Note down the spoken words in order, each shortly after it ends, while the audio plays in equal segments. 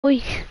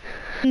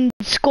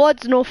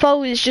squad's no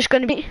foul, it's just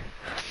going to be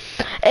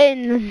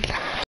in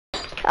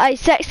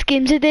 6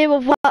 games a day.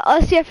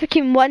 Let's see if we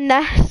can win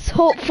this,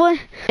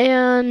 hopefully.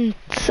 And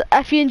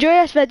if you enjoy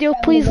this video,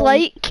 please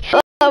like.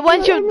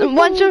 Once you've done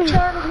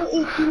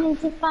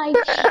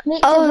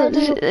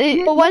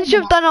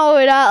all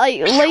of that,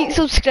 like,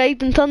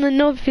 subscribe, and turn the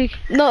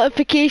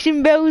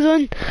notification bells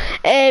on.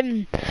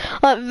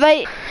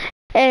 Right,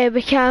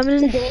 with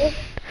Cameron.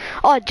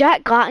 Oh,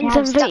 Jack Glatton's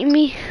inviting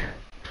me.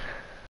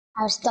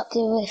 I was stuck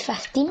there with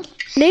 15.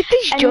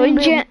 Nobody's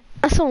joined yet.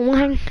 That's the only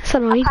thing. That's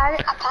annoying.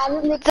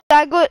 Apparently,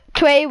 I got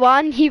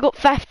 21. He got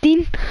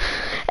 15.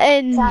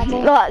 And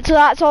so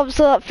that's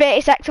obviously like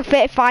 36 or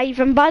 35.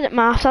 I'm bad at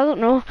maths, I don't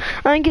know.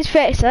 I think it's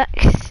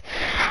 36.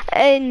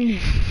 And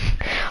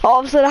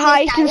obviously the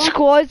highest in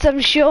squads, I'm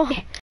sure.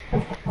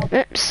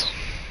 Oops.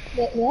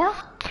 where?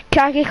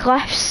 Craggy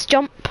Cliffs,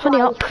 jump,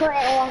 hurry up.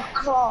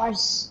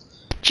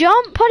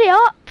 Jump, hurry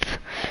up.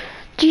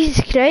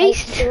 Jesus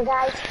Christ. Right, so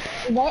guys,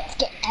 let's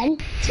get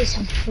into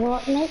some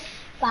Fortnite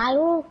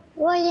Battle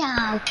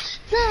Royale.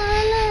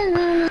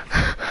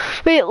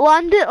 Wait,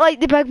 land it like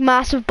the big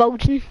massive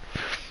building.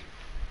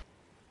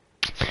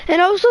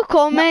 And also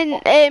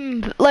comment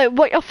like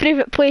what your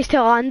favourite place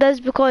to land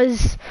is,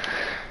 because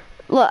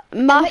look,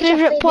 my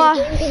favourite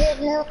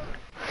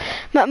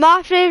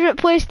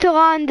place to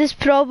land is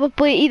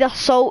probably either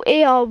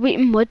Salty or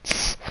Wheaton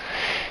Woods.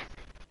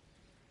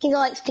 He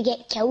likes to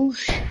get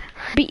kills.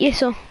 Beat you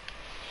so.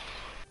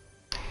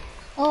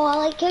 Oh, I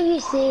like how you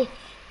say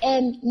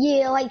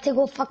you like to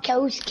go for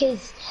kills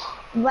because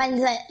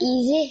wins are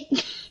easy.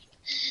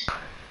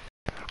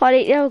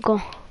 Alright, there we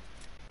go.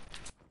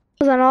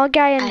 There's another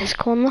guy in this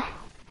corner.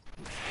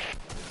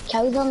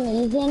 Kills are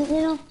amazing,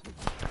 you know.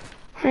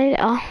 Right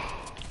there.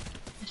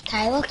 If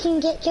Tyler can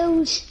get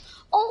kills.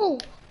 Oh!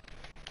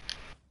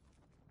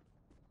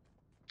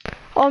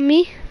 On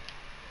me.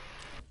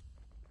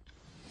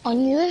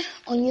 On you,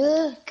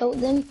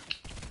 killed them.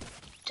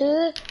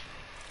 2.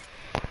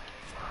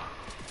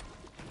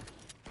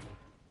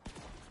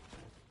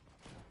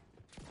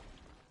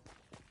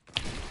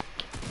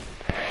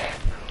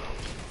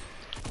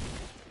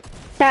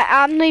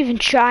 I'm not even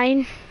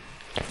trying,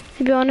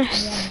 to be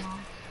honest. Yeah,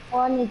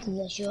 all I need is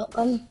a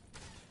shotgun.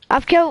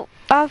 I've killed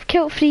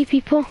 3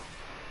 people.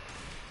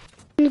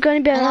 There's gonna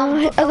be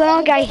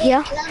another guy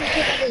here.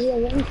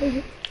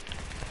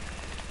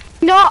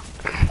 No!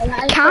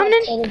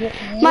 Cameron!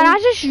 Man, I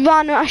just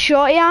ran out of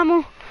shotty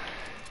ammo.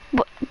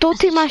 But don't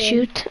take my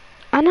shield.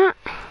 Innit?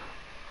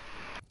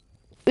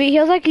 Wait,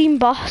 here's a green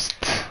bust.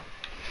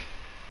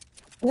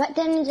 What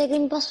then is a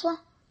green bus for?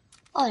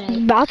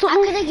 Alright. I I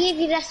could have gave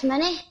you this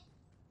money.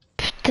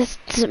 Does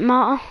it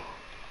matter?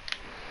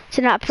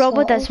 So that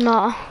probably does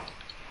matter.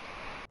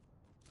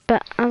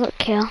 But I don't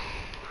care.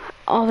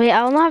 Oh wait,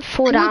 I only have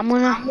 4 ammo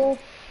now.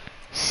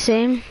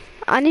 Same.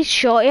 I need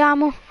shorty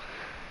ammo.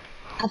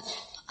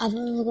 I've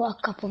only got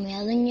a couple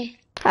more than you.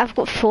 I've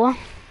got 4.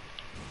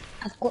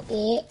 I've got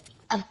 8.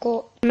 I've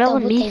got More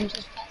than double me.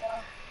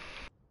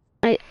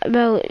 times.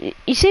 Well,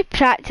 you say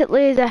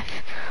practically as if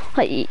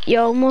like you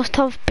almost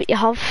have, but you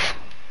have.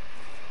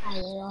 I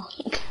know.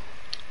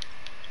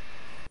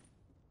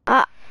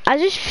 I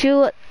just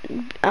feel like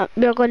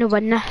we're going to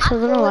win this. I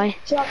don't know why.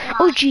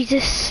 Oh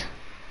Jesus!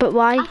 But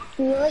why? I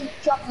feel like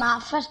jump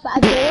mat first, but I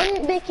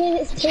don't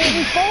because it's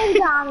taking fall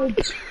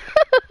damage.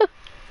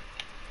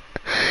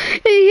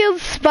 You heal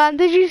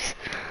bandages.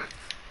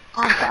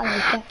 I've got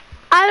like it.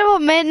 I never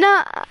meant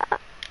that.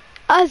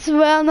 I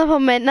swear I never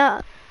meant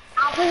that. I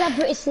was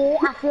about to say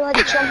I feel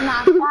like jump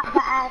mat first,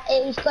 but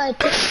it's going to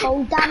take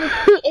fall damage.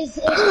 I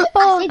said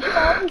fall,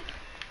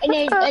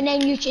 and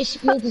then you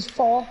just made us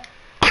fall.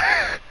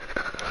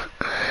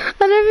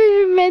 I never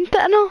even meant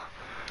it, no.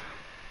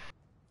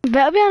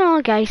 Better be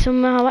another guy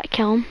somewhere, I want to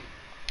kill him.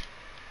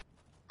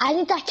 I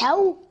need a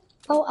kill.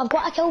 Oh, I've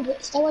got a kill,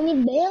 but still I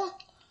need bear.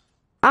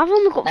 I've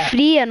only got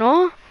 3, you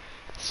know.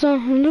 So,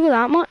 I'm not got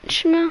that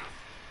much more.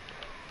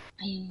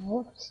 I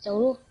know,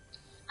 still.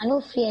 I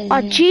know 3 is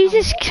Oh,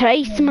 Jesus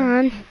Christ,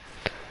 man.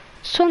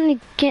 Just want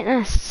to get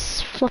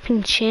this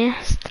flipping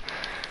chest.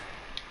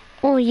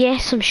 Oh,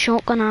 yes, some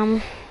shotgun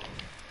ammo.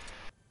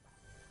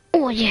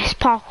 Oh, yes,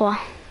 parkour.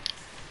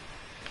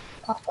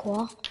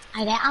 Parkour.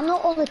 Alright, I'm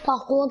not only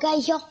parkour guy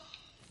here.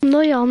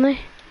 No, you're not.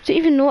 Do you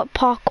even know what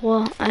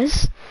parkour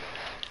is?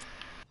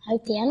 How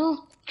do you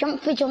know?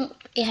 Jump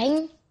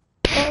behind.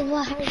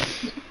 Over.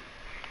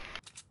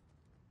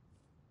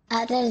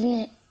 That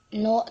doesn't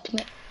knock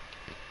me.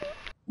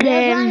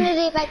 There's one of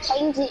the big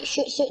times that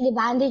shoots out the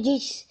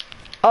bandages.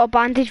 Oh,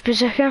 bandage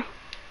bazooka.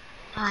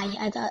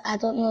 Aye, I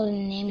don't know the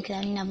name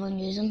because I never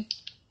use them.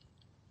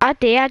 I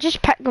do, I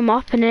just pick them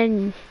up and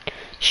then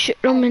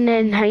shoot them and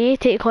then hang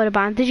take all the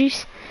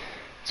bandages.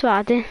 That's what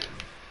I do.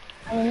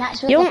 I mean,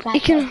 that's what the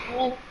can.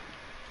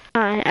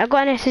 Aye, I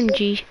got an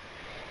SMG.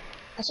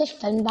 I just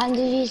found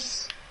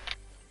bandages.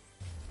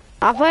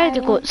 I've already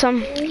got some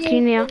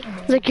green here.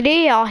 There's a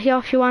grey here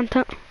if you want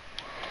it.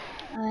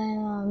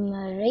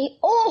 Right.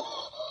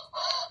 Oh!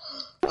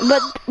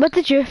 But what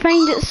did you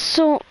find? It's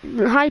so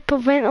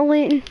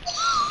hyperventilating.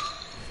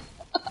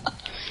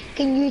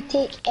 can you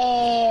take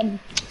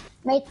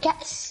med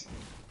kits?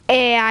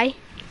 Aye.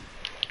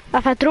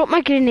 If I drop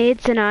my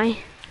grenades, then aye.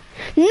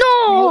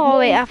 No!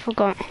 Wait, I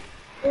forgot.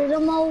 Throw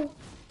them all.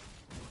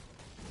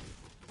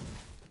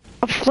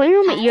 I'm flying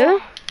them at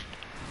you.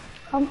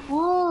 Come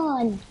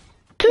on.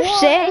 2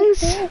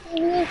 seconds.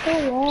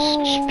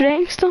 What?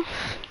 Spraying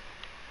stuff.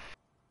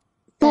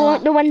 Go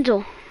out the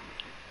window.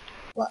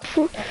 What?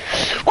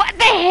 What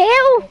the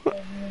hell?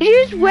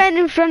 You just went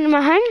in front of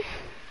my hang.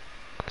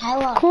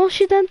 Tyler. Of course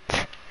you did.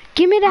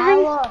 Give me the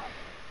hang. Tyler.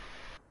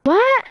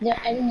 What?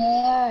 They're in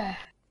there.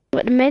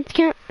 What, the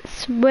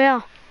medkits?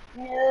 Where?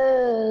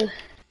 No.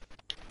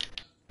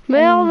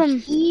 Where are them?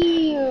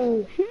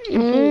 Here.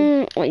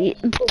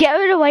 Get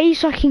out of the way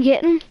so I can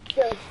get them.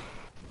 Good.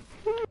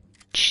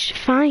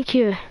 Thank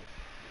you.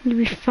 You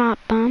be fat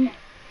bam.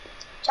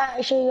 Trying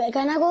to show you what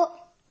gun I got.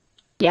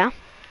 Yeah.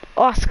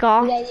 Oh, a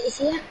scar. You ready to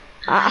see it?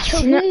 I've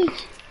seen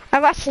it. I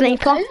got a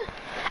sniper.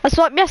 I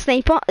swapped me a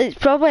sniper. It's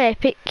probably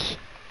epic.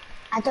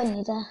 I don't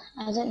need a.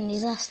 I don't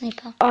need a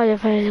sniper. Oh,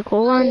 you've had to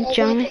go on,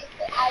 Johnny.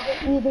 I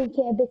don't even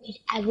care because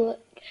I got.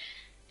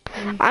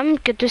 I'm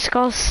good with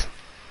scars.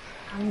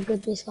 I'm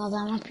good with scars.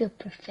 I'm a pure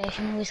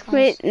professional with scars.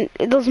 Wait,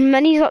 there's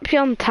minis up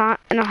here on tack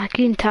and a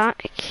green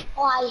tack.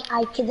 Oh,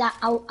 I could.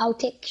 I'll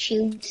take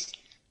shields.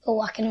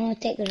 Oh, I can only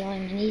take the Royal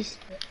Minis.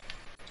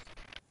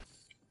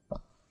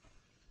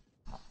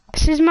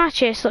 This is my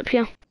chest up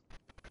here.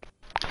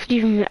 If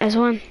even there is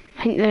one.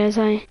 I think there is,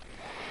 aye.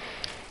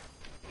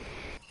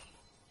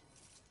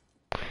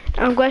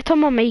 I'm going to turn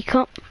my mic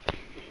up.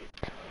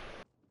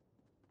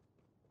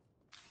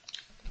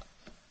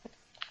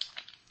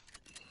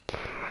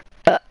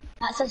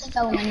 That's a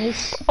still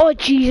Minis. Oh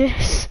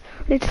Jesus!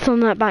 I need to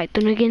turn that back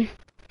down again.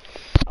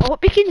 I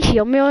hope you can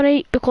hear me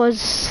alright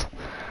because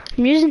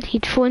I'm using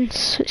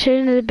headphones, which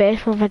isn't the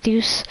best for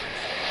videos.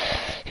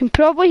 You can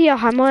probably hear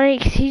him alright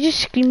because he just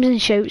screams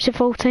and shouts the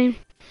full time.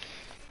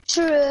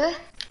 True.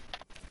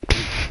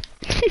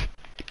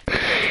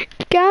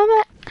 Damn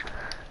it!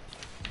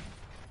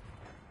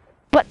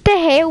 What the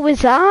hell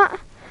was that?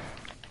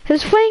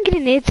 Who's flying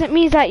grenades at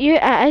me? Is that you?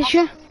 It is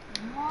you.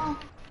 No,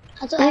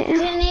 I don't have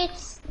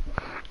grenades.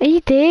 Are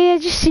you there? I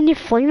just seen you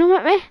flying them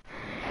at me.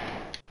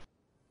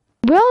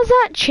 Where's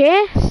that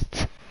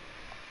chest?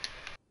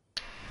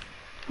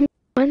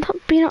 End up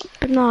being up,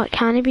 but no, it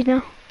can't be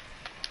now.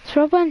 It's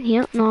probably in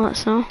here. No,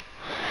 it's not.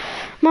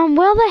 Man,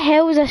 where the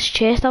hell is this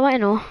chest? I want to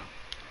know.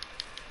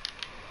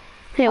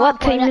 Hey,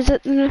 what time is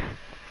it now?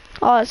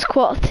 Oh, it's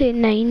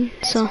 9:15,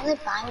 so. It's only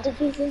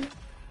bandages.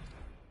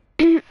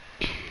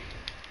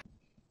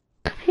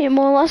 Hey,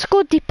 Mo, let's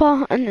go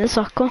deeper into the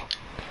circle.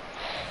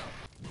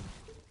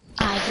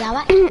 Aye,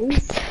 grab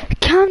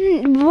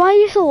it. Why are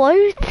you so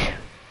loud?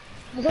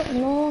 I don't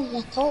know.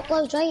 You talk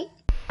loud, right?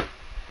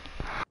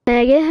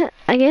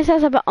 I guess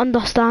that's a bit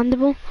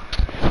understandable.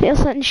 They're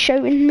sitting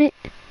shouting, mate.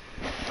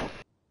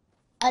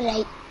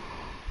 Alright.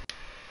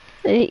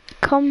 Right,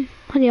 come,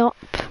 hurry up.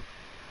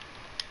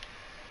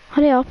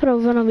 Hurry up or I'll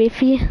run away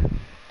for you.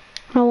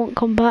 I won't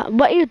come back.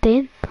 What are you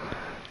doing?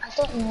 I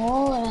don't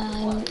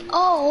know.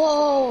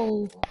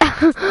 Oh!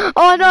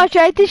 Oh no, I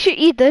tried to shoot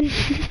you down.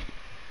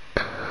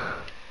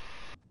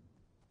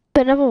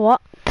 But it never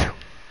worked.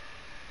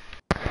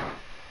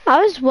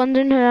 I was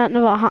wondering how that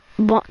never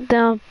worked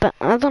there, but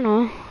I don't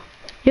know.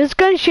 You was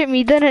going to shoot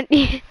me, didn't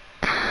you?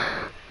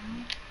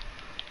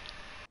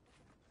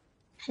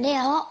 Hurry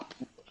up.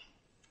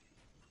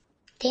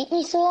 Take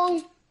me so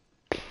long.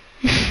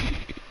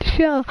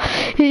 Sure.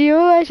 You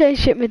were trying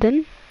to shoot me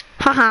then.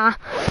 Haha.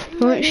 You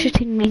weren't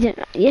shooting me, didn't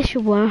you? Yes, you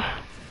were.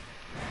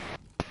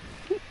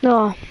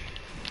 No.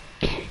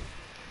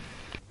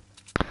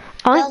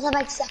 There's a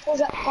big sickle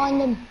drip on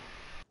them.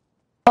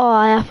 Oh,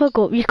 I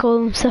forgot we call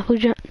them sickle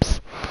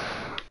drips.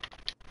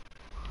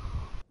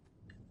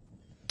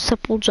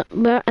 Sickle drip.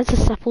 Where is a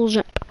sickle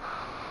drip?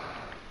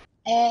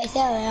 It's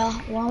there.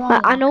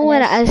 I know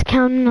where it is,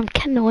 Cameron. I'm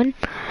kidding on.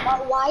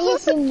 But why are you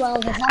saying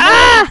welders?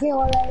 Ah!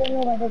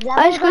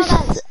 I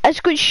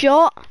just got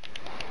shot.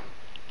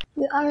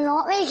 You are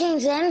not making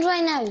sense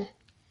right now.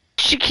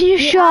 Can you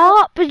shut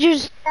up and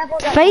just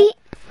fight?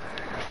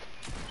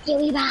 You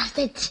wee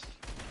bastard.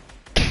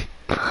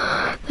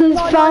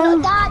 No,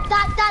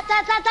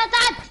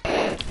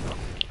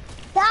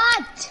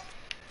 Dad!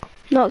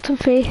 Knocked him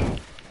free.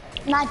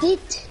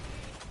 Madid.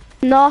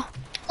 No.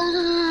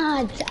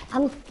 Dad!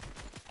 I'm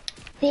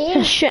You're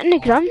there. shooting the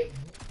gun.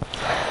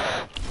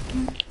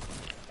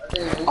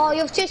 Oh,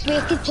 you've just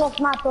wasted off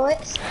my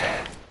bullets.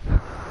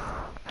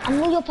 I'm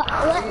not your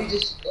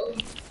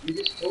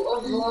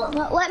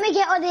let me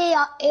get all the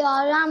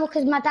AR ammo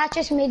because my dad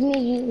just made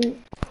me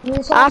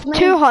use I have mine.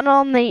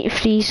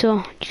 293, so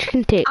you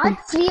can take I them.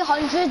 had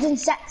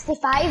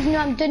 365,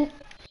 now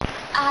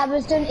I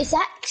was down to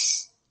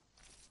 6.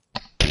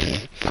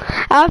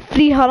 I have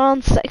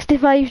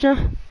 365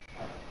 now.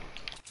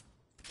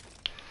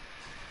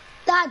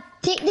 Dad,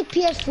 take the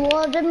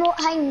PS4 remote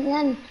hang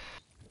then.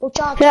 We'll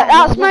charge Yeah, it.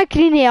 that's my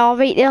green AR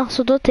right there,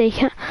 so don't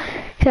take it.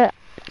 Yeah.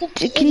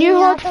 Can you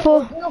hold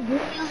for...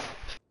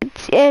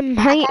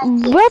 hang it.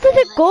 Where did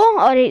it go?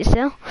 Alright, it's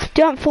there.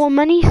 Do you want 4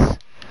 minis?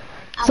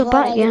 So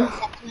back, already yeah.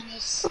 got 6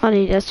 minis. Oh,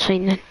 no, that's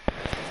fine then.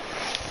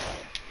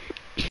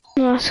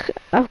 No,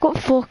 I've got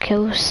 4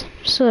 kills.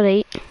 It's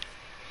alright.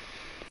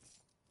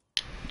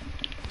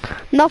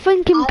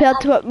 Nothing compared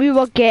to what we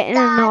were getting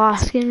in the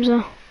last games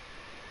though.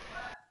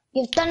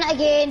 You've done it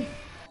again.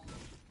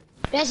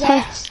 Press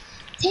X.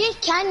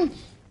 Take in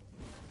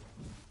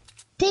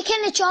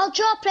the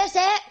charger, press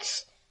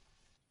X.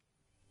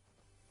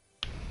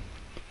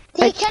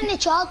 Take in the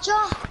charger.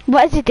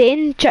 What is he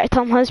doing? Try to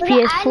turn his Put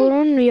it PS4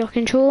 on with your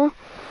controller?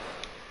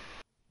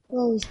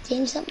 Well, he's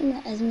doing something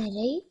that isn't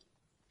right.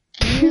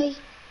 Anyway.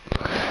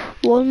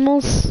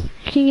 Lawnmowers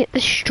can get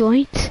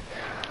destroyed.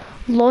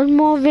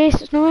 Lawnmower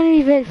race, it's not going to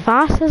be very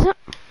fast, is it?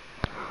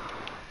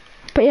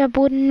 But yeah,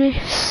 boarding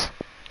race.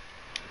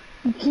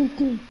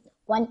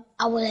 One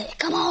hour.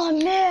 Come on,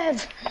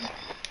 move.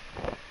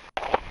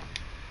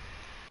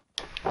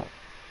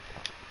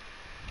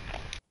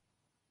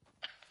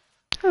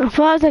 I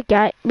thought it was a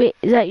guy. Wait,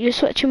 is that you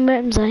switching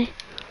weapons, eh?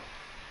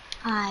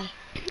 Aye.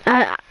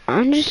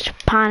 I'm just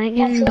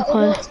panicking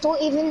because...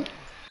 Don't even...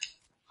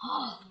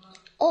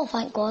 Oh,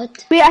 thank God.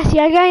 Wait, I see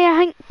a guy, I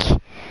think.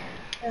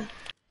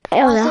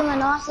 Oh, I there.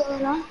 see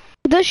him now.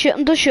 Don't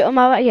shoot him,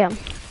 I'll let you get him.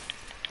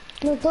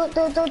 No, don't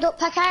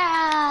pick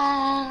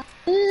up.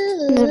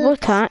 There's a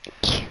attack.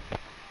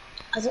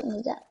 I don't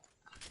know that.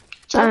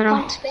 I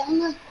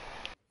know.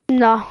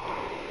 No.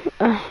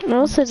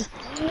 No, said...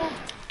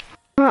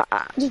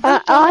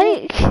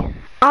 I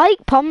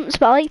like pumps,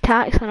 but I like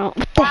tacks or not.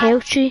 What the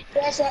hell, tree?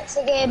 Press X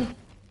again.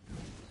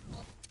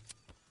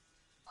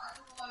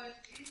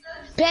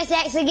 Press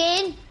X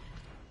again.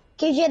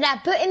 Cause you're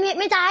that put and make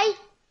me die.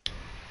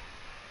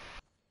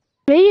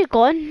 Where are you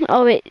going?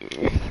 Oh wait.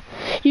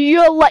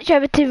 You're literally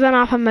about to run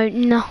off a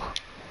mountain now.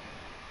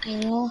 I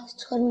know,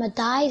 it's called my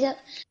die.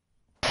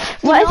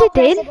 What is he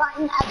doing?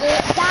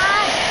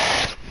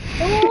 Dad!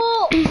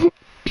 No!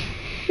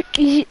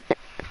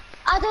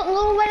 I don't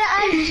know where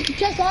it is.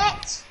 Press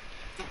X.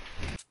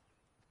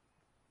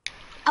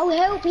 I'll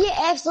help you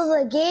after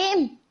the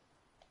game.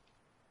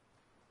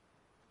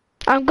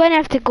 I'm going to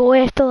have to go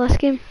after this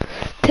game.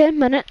 10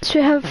 minutes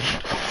we have.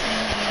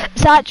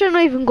 It's actually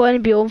not even going to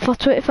be on for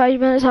 25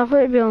 minutes. I thought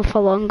it would be on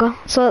for longer.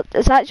 So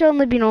it's actually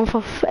only been on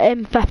for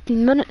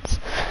 15 minutes.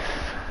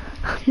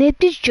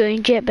 Nobody's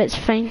joined yet, but it's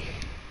fine.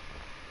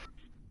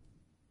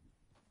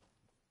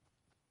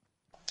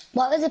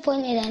 What was the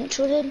point of the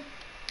intro then?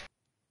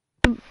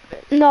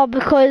 No,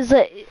 because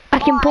I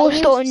can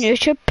post it on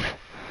YouTube.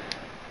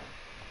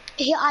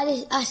 Here,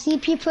 I see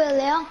people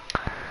there.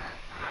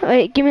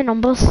 Wait, give me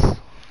numbers.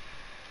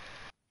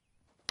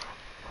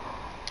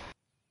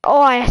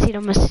 Oh, I see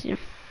them. I see them.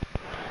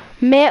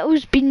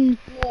 Metal's been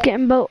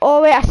getting built.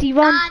 Oh wait, I see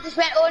one. I just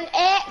went on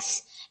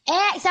X.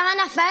 X, I'm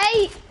in a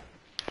fight.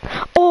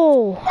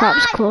 Oh, that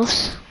was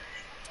close.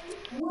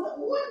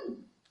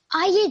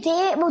 Are you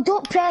dead? Well,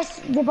 don't press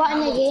the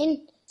button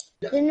again.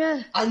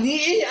 Renew. I need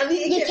to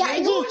You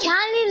can't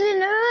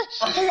renew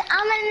because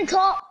I'm in the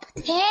top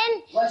 10.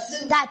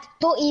 Listen. That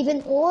don't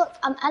even work.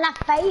 I'm in a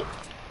fight.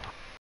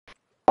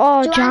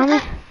 Oh, Do you Jamie.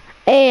 want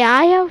Hey,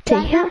 I'll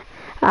take it.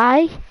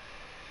 Aye.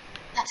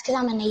 That's because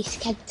I'm a nice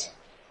kid.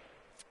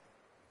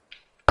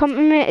 Come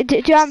to me. Do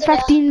you want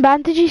 15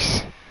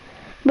 bandages?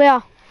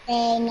 Where?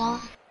 No.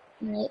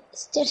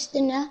 It's just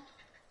in there.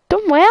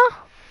 Don't where?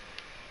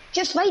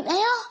 Just right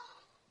there.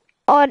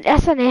 Oh,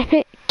 that's an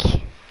epic.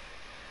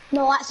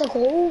 No, that's a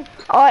goal.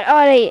 Oh,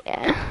 alright.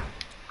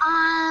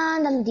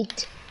 And I'm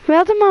dead.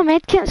 Where did my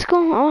medkits go?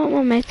 I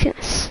want my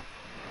medkits.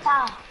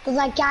 There's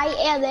a guy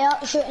out there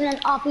shooting an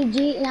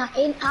RPG and I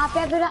ain't happy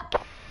about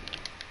it.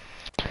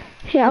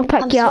 Yeah, I'll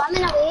pick you up. I'm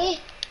swimming away.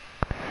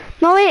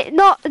 No, wait,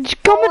 no,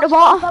 just come in the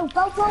water.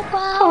 Go.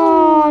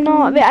 Oh,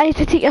 no, wait, I need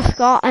to take your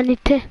scar. I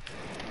need to.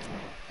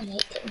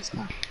 Alright, take my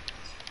scar.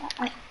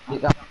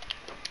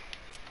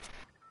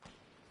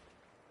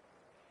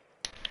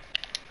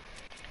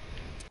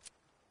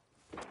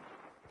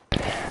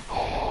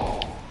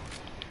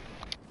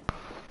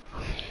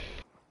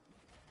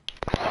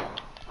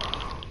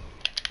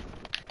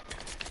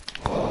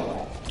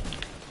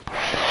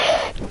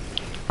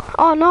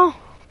 Oh, no.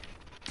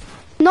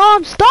 No,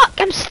 I'm stuck.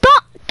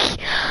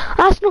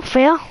 That's not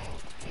fair.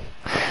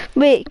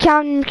 Wait,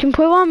 can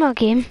play one more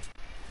game?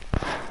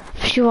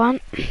 If you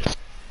want.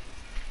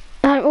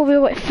 I think we'll be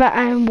able to fit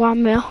in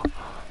one more.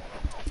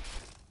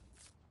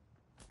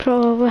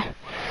 Probably.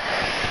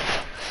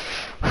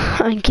 I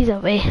think he's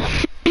away.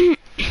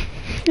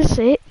 Just a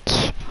sec.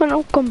 When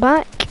I'll come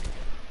back.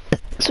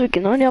 So we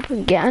can only up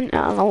and get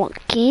into another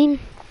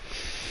game.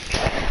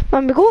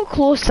 Man, we got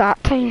close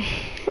that time.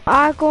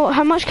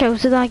 How much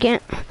kills did I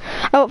get?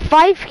 I got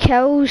 5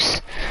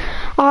 kills,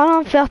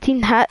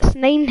 113 hits,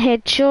 9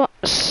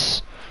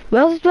 headshots.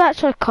 Where did we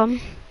actually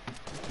come?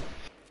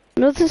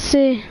 Where does it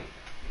say?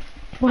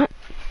 What?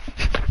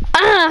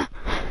 Ah!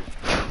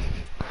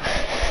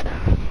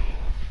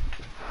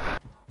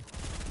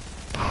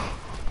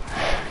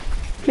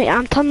 Mate,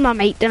 I'm turning my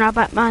mic down a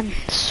bit, man.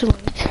 So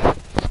loud.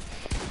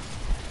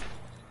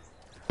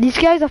 These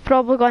guys are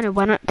probably going to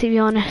win it, to be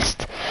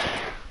honest.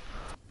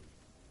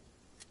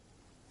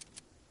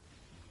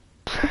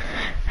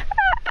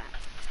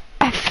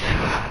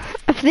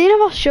 if they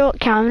never shot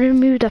Cameron,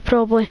 we would have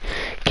probably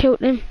killed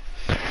him.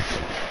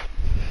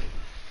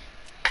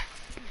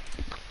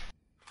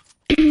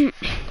 I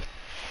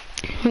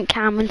want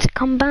Cameron to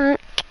come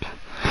back.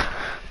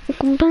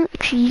 Come back,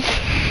 please.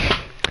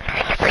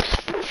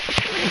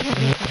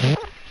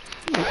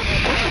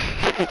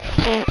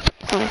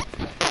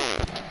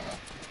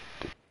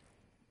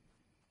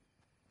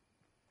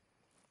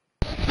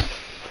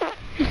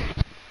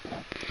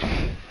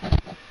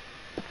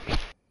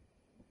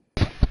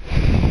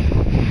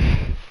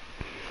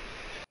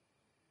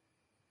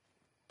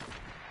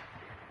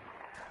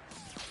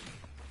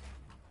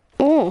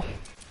 Oh.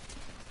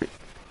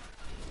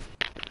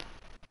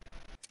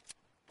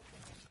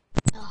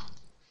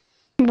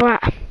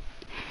 What?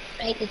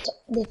 Right,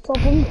 the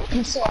problem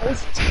been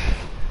solved.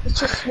 It's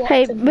just what.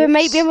 Hey, we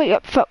might be able to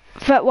get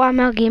fit 1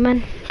 mil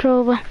gaming,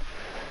 probably.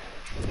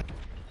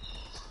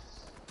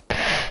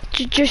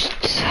 Just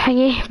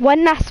hingy.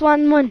 Win this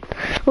one.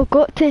 We've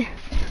got to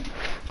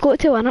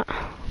win it.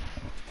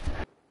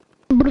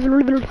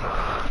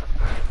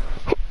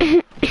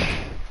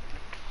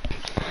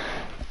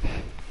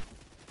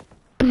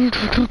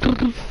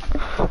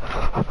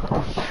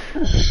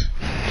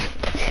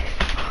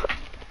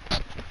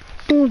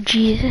 Oh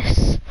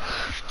Jesus.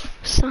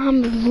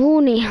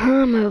 Hammeroni.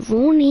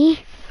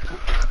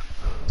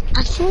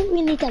 I thought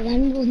we need a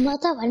win. We've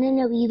not a win in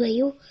a wee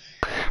while.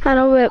 I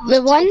know we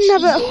won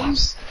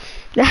about.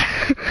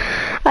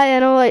 I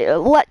know, like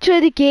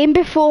literally the game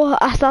before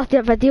I started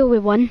the video, we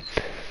won.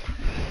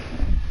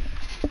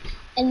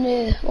 And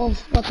we're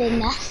doing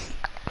this.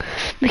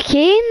 We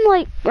came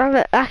like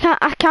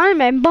I can't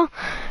remember,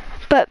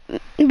 but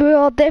we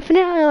were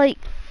definitely like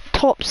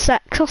top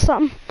 6 or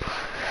something.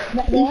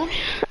 But there.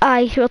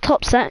 Aye, we were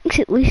top 6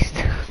 at least.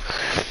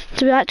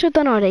 So we actually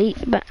done alright,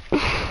 but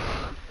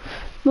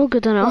not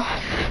good enough.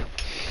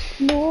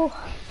 No.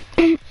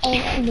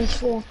 And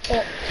before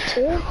top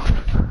 2.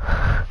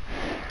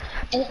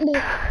 And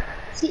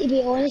to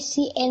be honest,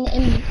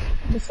 and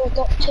before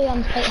top 2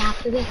 I'm quite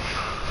happy with.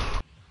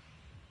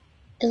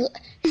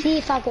 See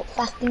if I got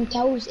 15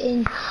 kills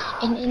in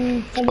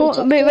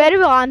wait, where are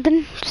we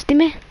landing,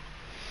 Steamy?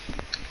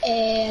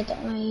 I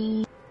don't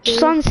know.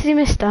 Just on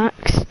Steamy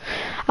Stacks.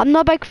 I'm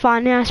not a big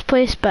fan of this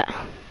place, but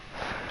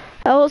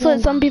it looks like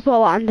some people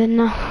are landing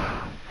now.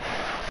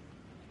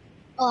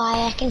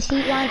 Oh, I can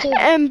see one, two.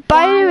 And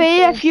by the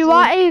way, if you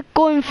want to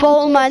go and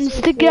follow my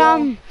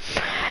Instagram,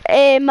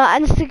 my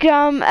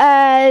Instagram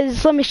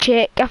is, let me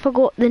check, I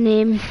forgot the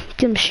name,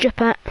 I'm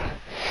stupid.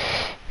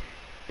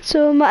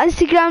 So my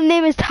Instagram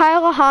name is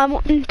Tyler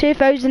Hamilton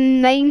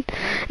 2009,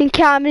 and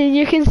Cameron,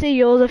 you can say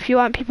yours if you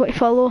want people to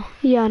follow.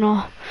 Yeah, I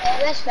know.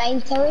 That's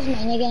fine, tell us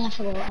mine again, I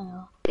forgot, I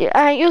know.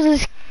 I think yours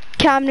is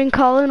Cameron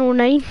Cullen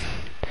 09.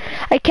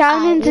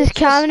 Cameron's is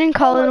Cameron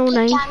Cullen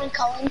 09.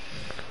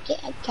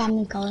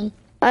 Cameron Cullen.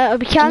 It'll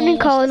be Cameron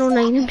Cullen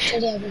 09. I'm sure.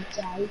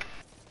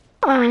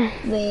 Aye.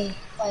 With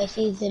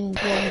places and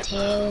blonde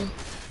hair,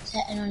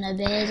 sitting on a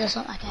bed or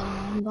something, I can't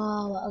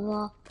remember,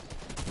 whatever.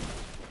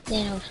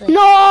 Then also.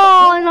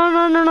 No.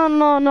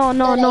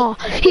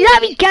 He's that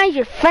wee guy,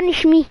 you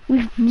finished me,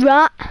 we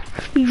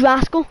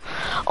rascal.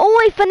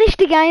 Oh, I finished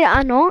the guy that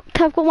I knocked.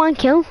 I've got 1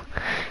 kill.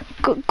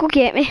 Go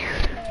get me.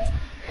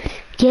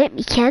 Get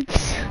me,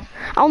 kids.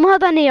 I only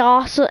had an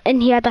AR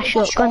and he had a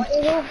shotgun.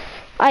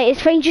 Aye,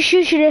 it's fine, just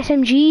use your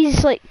SMGs,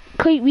 it's like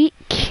quite weak.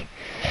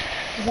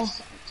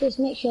 Just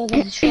make sure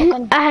there's a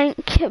shotgun. I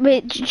think,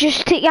 wait,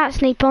 just take that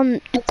sniper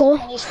and go.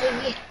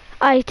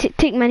 Aye,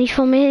 take minis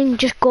from me and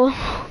just go.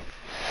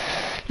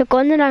 You're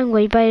going the wrong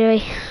way, by the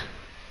way.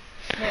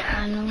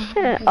 I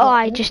know. Oh,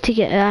 aye, just take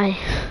it, aye.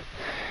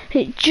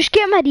 Just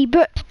get my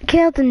reboot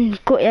killed and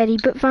go to a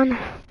reboot van.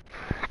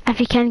 If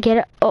you can get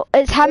it. Oh,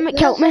 it's him that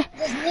killed me.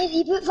 There's no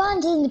reboot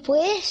vans in the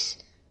place.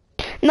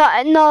 No,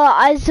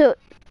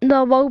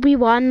 there will be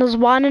one. There's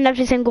one in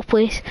every single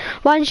place.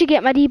 Once you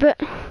get my reboot,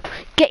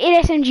 get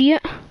your SMG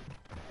out.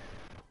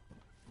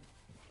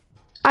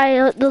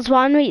 Aye, there's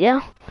one right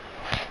there.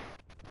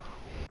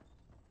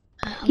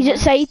 He's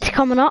outside,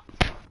 coming up.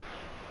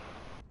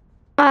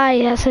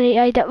 Aye, that's right,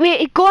 aye.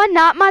 Wait, go on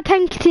that mad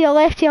thing to your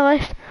left,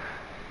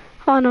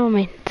 Oh no,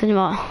 man, doesn't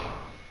matter.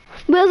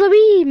 Where's a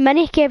wee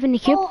mini Kevin the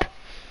Cube? Oh.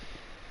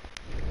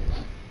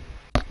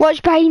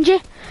 Watch behind you.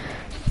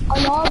 Oh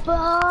no,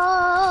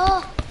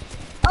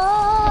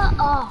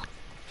 oh.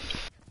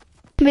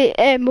 Wait,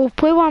 we'll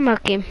play 1 more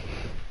game.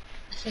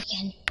 If we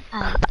can.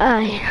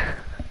 Aye.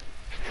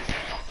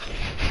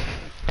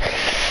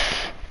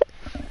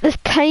 This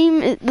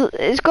time,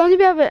 it's going to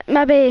be about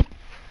maybe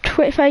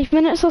 25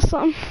 minutes or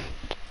something.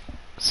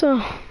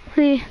 So,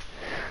 yeah.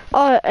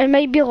 Oh, it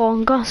might be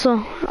longer,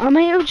 so I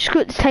might have just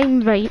got the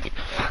time right.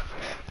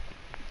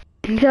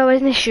 Because I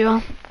wasn't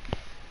sure.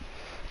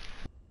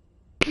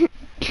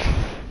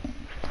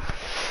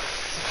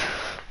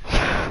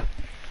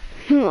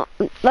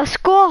 Let's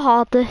go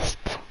hardest.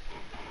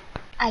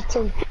 I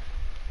too.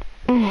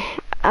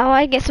 I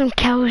want to get some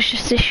kills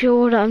just to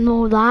show that I'm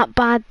not that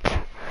bad.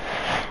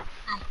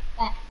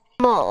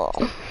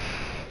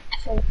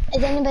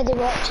 Is anybody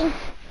watching?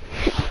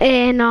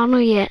 No, not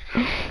yet.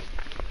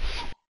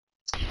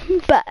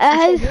 but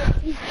it is.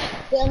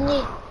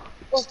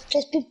 We've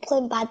just been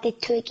playing badly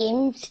 2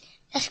 games.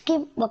 This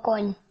game we're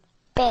going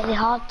very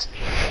hard.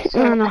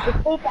 So I know. if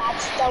we play bad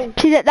still.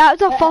 See, that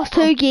was our first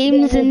 2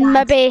 games, and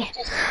maybe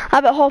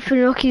about half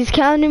an hour because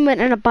Cameron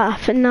went in a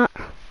bath and that.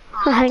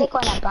 I had to go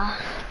in a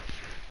bath.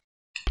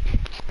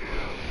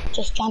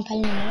 Just jump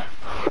in it.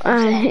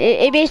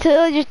 He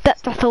basically just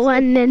dipped a toe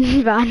in and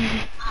then ran.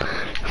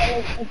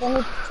 I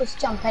didn't just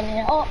jump in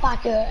and oh,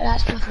 back out.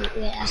 That's my feet.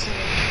 Wait, that's it.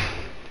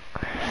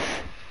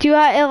 Do you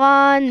want to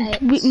land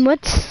Wheaton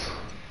Woods?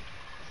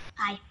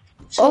 Aye.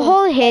 Oh,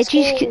 Holly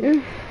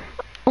Hedges.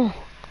 Oh.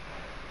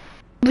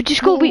 We'll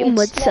just go Wheaton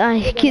Woods,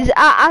 aye. Because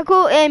I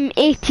got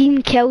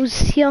 18 kills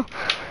here.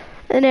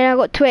 And then I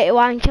got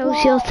 21 kills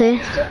here too.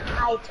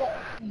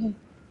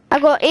 I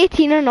got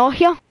 18 and all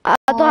here. I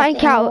don't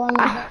think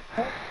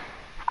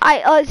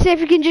let's see if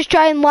we can just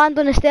try and land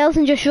on the stairs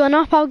and just run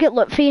up. I'll get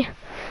loot for you.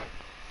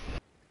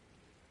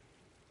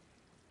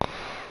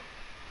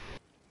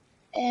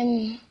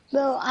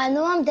 Well, I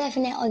know I'm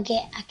definitely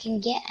I can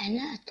get in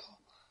it.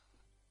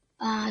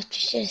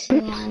 Just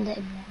land at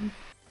the bottom.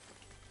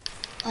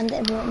 Land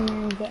at the bottom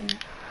and get in it.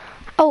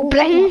 Oh,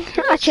 bring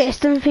a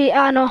chest in for you.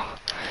 I know.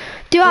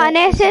 Do you want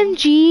an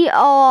SMG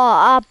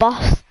or a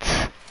bust?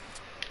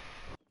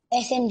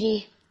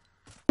 SMG.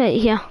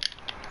 Right here.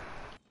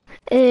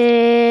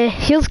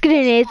 Here's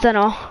grenades and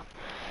all.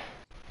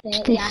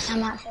 Right, yes,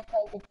 I'm actually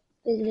quite good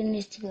with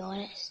grenades to be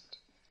honest.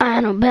 I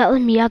know, better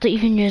than me, I don't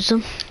even use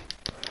them.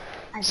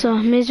 So,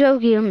 may as well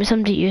give them to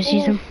somebody who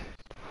uses them.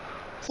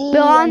 See, we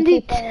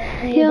landed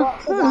here.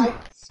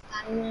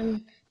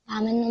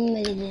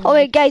 Oh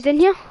wait, guys, in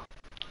here?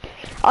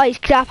 Oh, it's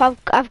crap,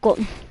 I've got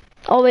them.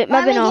 Oh wait,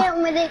 maybe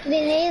not. Let me get him with the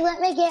grenade, let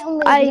me get him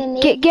with the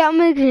grenade. Get him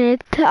with the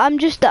grenade. I'm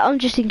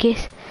just in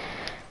case.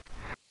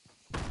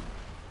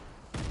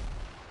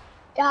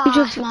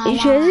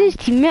 He's his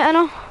teammate, I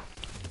know.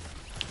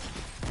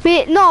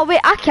 Wait,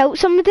 I killed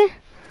somebody.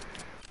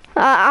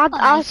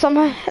 I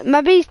somehow,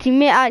 maybe his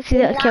teammate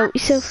actually killed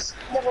himself.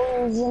 The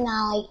reason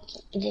I like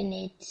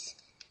grenades.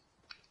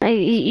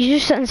 You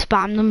just sit and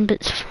spam them,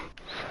 but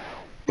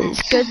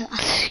it's good.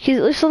 Because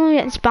at least someone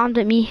getting spammed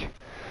at me.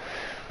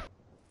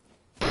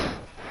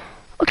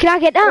 Oh, can I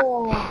get that?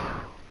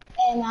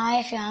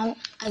 If you haven't.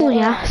 Oh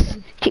yes.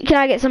 Can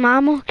I get some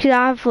ammo? Because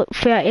I have like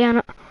 30 in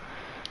it.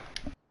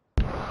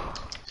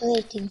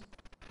 18.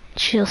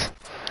 Cheers.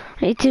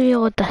 I need to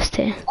reload this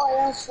too. Oh,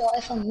 that's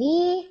sorry for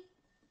me.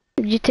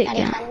 Did you take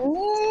it?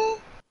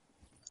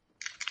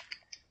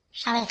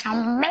 Sorry for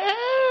me.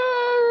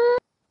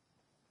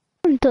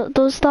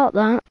 Don't start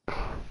that.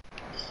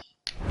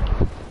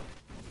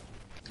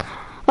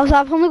 Also,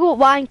 I've only got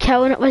 1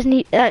 kill and it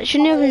wasn't. That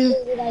shouldn't have been.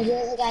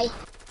 Here's a guy.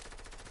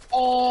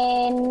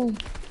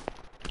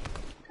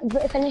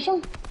 Finish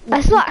him.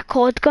 It's like a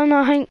quad gun,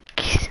 I think.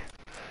 It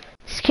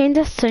kind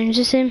of sounds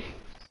the same.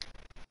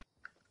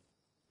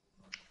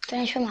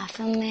 Finish him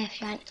after me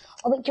if you want.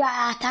 Oh, but do you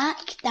want to attack?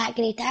 That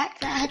great attack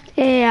that I had?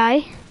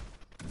 Aye.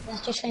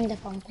 Let's just find the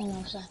pumpkin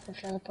also. I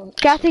prefer the pumpkin.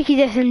 Can I take his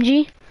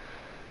SMG?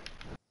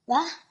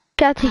 What?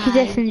 Can I take his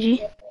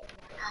SMG?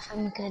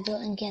 I'm gonna do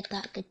it and get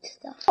that good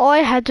stuff. All I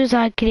had was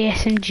a grey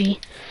SMG.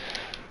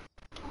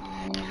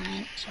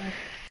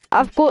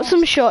 I've got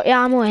some shotty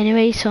ammo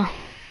anyway, so.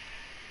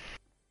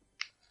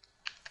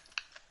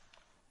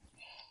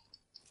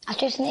 I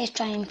just need to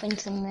try and find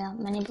some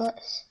mini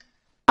bullets.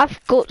 I've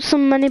got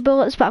some mini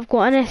bullets, but I've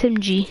got an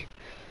SMG.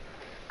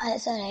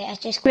 That's alright, I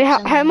just got Wait,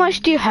 some. how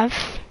much do you have?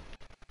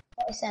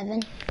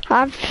 47. I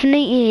have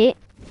 98.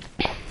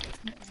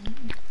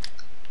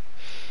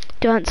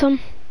 Do you want some?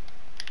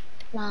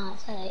 Nah,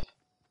 that's alright.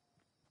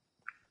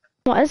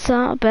 What is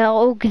that? A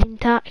little green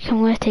tack.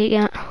 I'm gonna take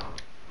it.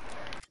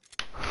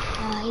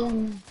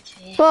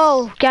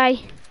 Whoa, guy.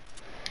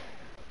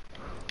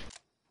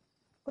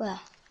 Where?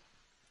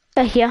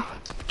 Right here.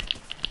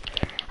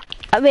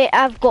 Wait,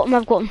 I've got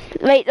him.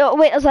 Wait,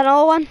 wait, there's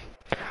another one.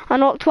 I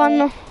knocked one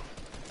though.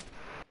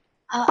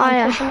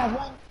 I'm pushing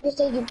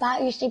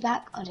everyone. You stay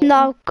back.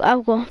 No,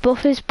 I'll go.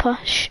 Both is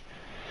push.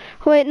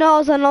 Wait, no,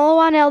 there's another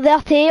one out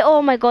there too.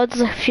 Oh my god,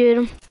 there's a few of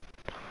them.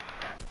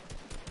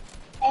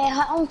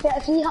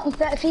 Hit on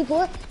 33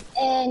 boy.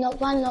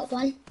 Knocked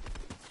one.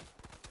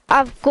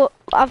 I've got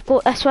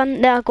this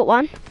one. There, I got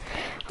one.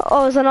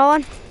 Oh, there's another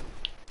one.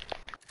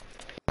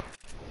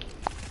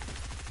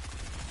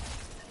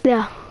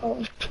 There.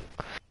 Oh.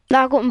 No,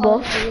 I got them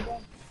both.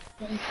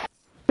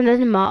 It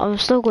doesn't matter, I'm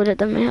still good at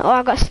them. Oh,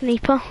 I got a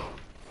sniper.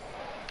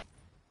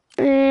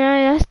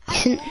 Yeah,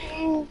 that's decent.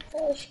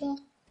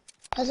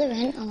 How's it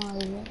went?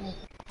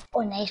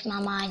 Oh, nice, my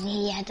man.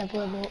 He had a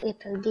blue boat. We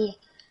pulled it.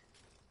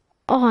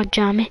 Oh,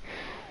 jammy.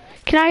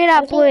 Can I get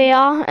that blue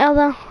AR,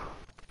 Elder?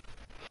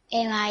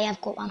 I've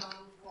got one.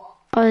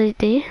 Oh, they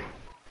do?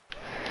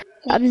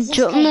 I'm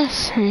dropping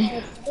this.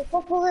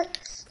 Sniper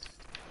bullets.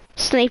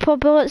 Sniper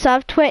bullets, I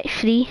have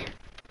 23.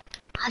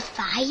 I have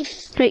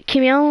 5. Right,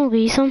 come here, I'll give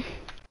you some.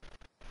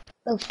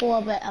 Well,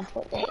 4, but I've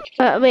got the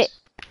extra. Wait.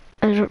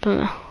 I dropped them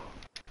there.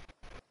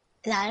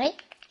 Is that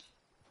right?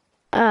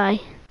 Aye.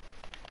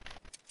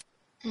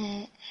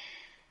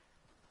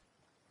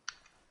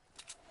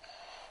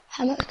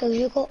 How much kills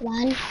you got?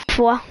 1?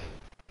 4.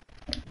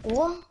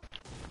 4?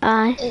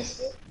 Aye. Is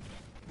it?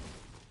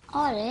 Oh,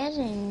 I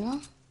didn't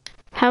know.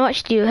 How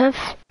much do you have?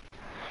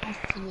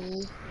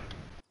 3.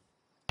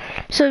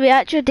 So we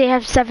actually do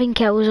have 7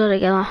 kills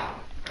altogether.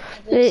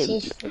 It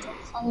says 4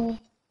 for me.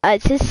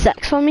 It says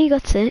 6 for me,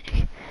 God's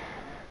sake.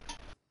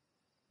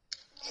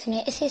 It's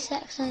meant to say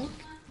 6, I think.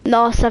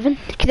 No, 7.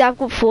 Because I've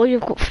got 4,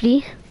 you've got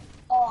 3.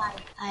 Oh,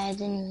 I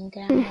didn't even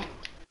get it.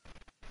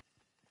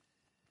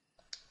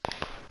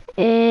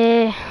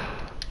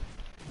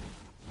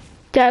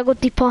 Do I go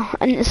deeper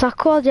into the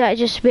circle, or do I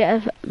just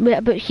wait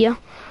about here?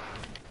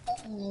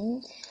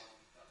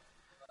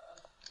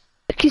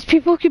 Because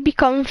people could be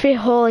coming through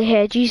Holly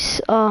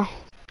Hedges, or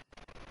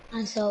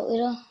And salty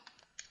though.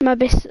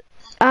 maybe,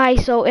 aye,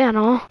 salty, I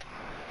know.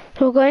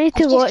 So we're going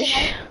to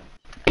watch.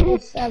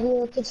 If we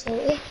look at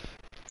salty.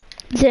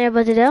 Is there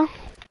anybody there?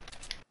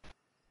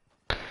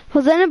 If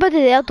there's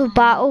anybody there, they'll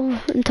battle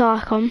until I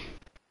come.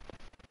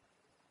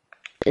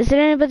 Is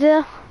there anybody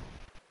there?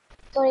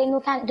 Sorry, no,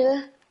 can't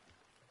do.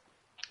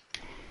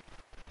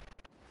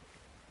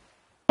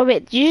 Oh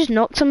wait, did you just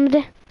knock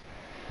somebody?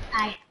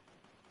 Aye.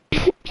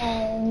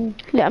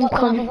 Yeah, I'm got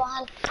coming. another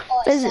one.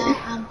 Oh, Is it's, it?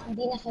 I'm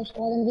being a full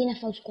squad, I'm being a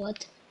full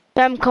squad.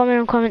 Yeah, I'm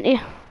coming to you.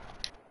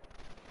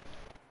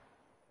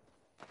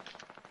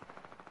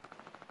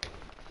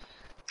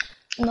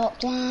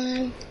 Knocked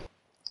one.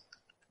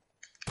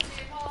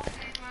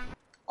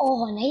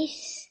 Oh,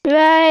 nice.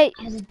 Right.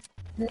 I was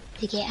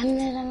to get him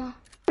there, I know.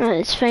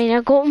 It's fine,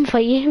 I got him for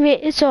you.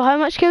 Wait, so how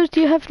much kills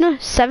do you have now?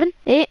 7?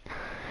 8?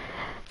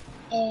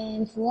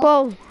 4.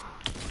 Whoa.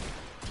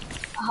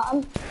 I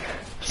hit him.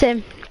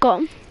 Same, got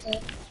him.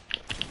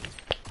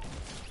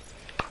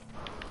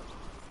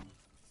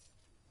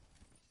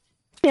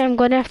 Yeah, I'm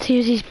gonna have to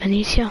use these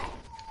minis here.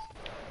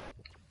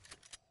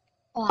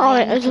 Oh,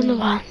 wait, there's another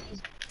one.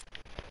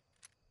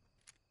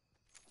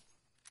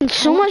 There's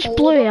so much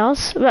blue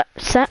airs. What,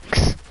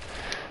 6?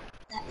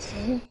 That's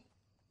him.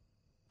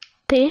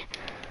 There.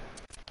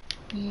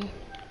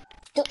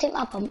 Don't take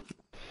my pump.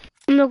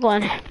 I'm not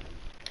going. I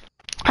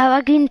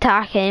have a green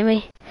tack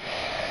anyway.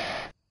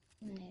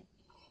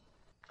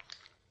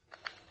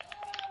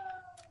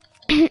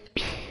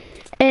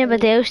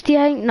 Anybody else do you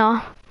think?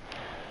 No.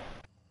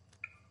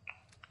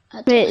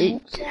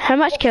 Wait, how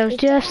much kills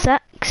do you have?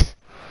 6?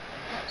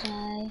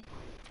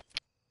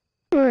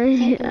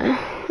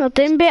 We're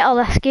doing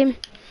better this game.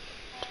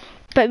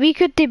 But we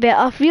could do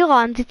better. If we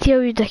landed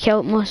here, we'd have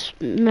killed more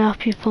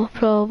people,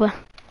 probably.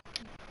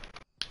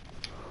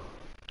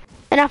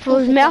 And if there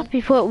was more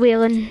people at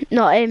Whaling,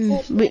 not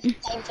Wheaton.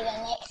 Time for the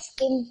next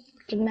game.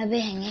 Could maybe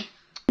hang it.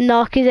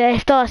 No, because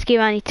after this game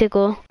I need to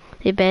go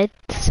to bed,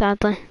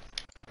 sadly.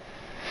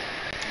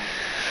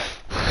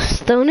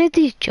 Still need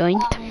these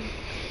joined.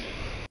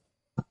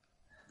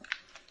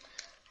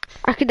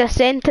 I could have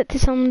sent it to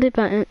somebody,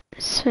 but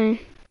it's fine.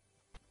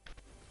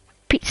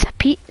 Pizza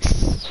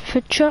Pete's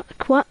food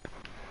truck, what?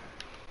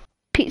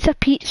 Pizza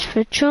Pete's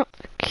food truck?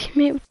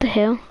 Mate, what the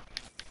hell?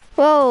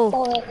 Whoa!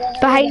 Oh,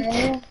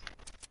 Behind!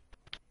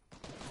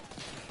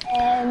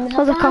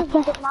 There's a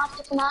couple. There's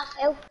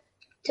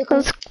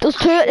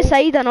 2 at the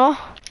side, I know.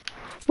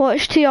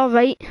 Watch to your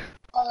right.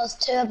 Oh, there's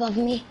 2 above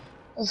me.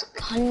 There's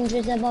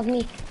hundreds above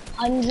me.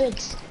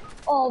 Hundreds.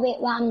 Oh, wait,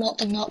 well, I'm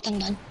knocked, I'm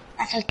done.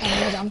 That's how come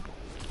we're done.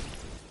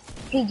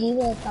 PG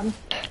will come.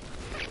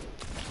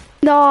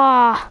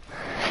 No.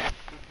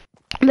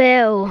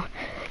 Well,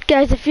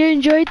 guys, if you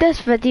enjoyed this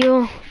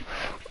video,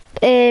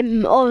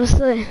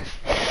 obviously,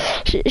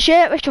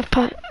 share it with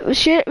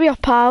your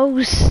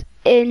pals,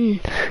 and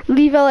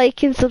leave a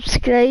like and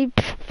subscribe,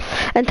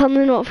 and turn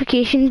the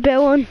notification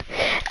bell on,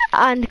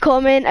 and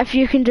comment if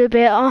you can do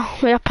better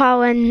with your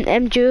pal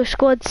in duo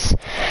squads.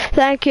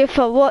 Thank you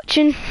for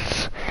watching,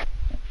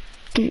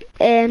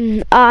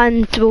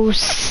 and we'll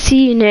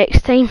see you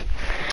next time.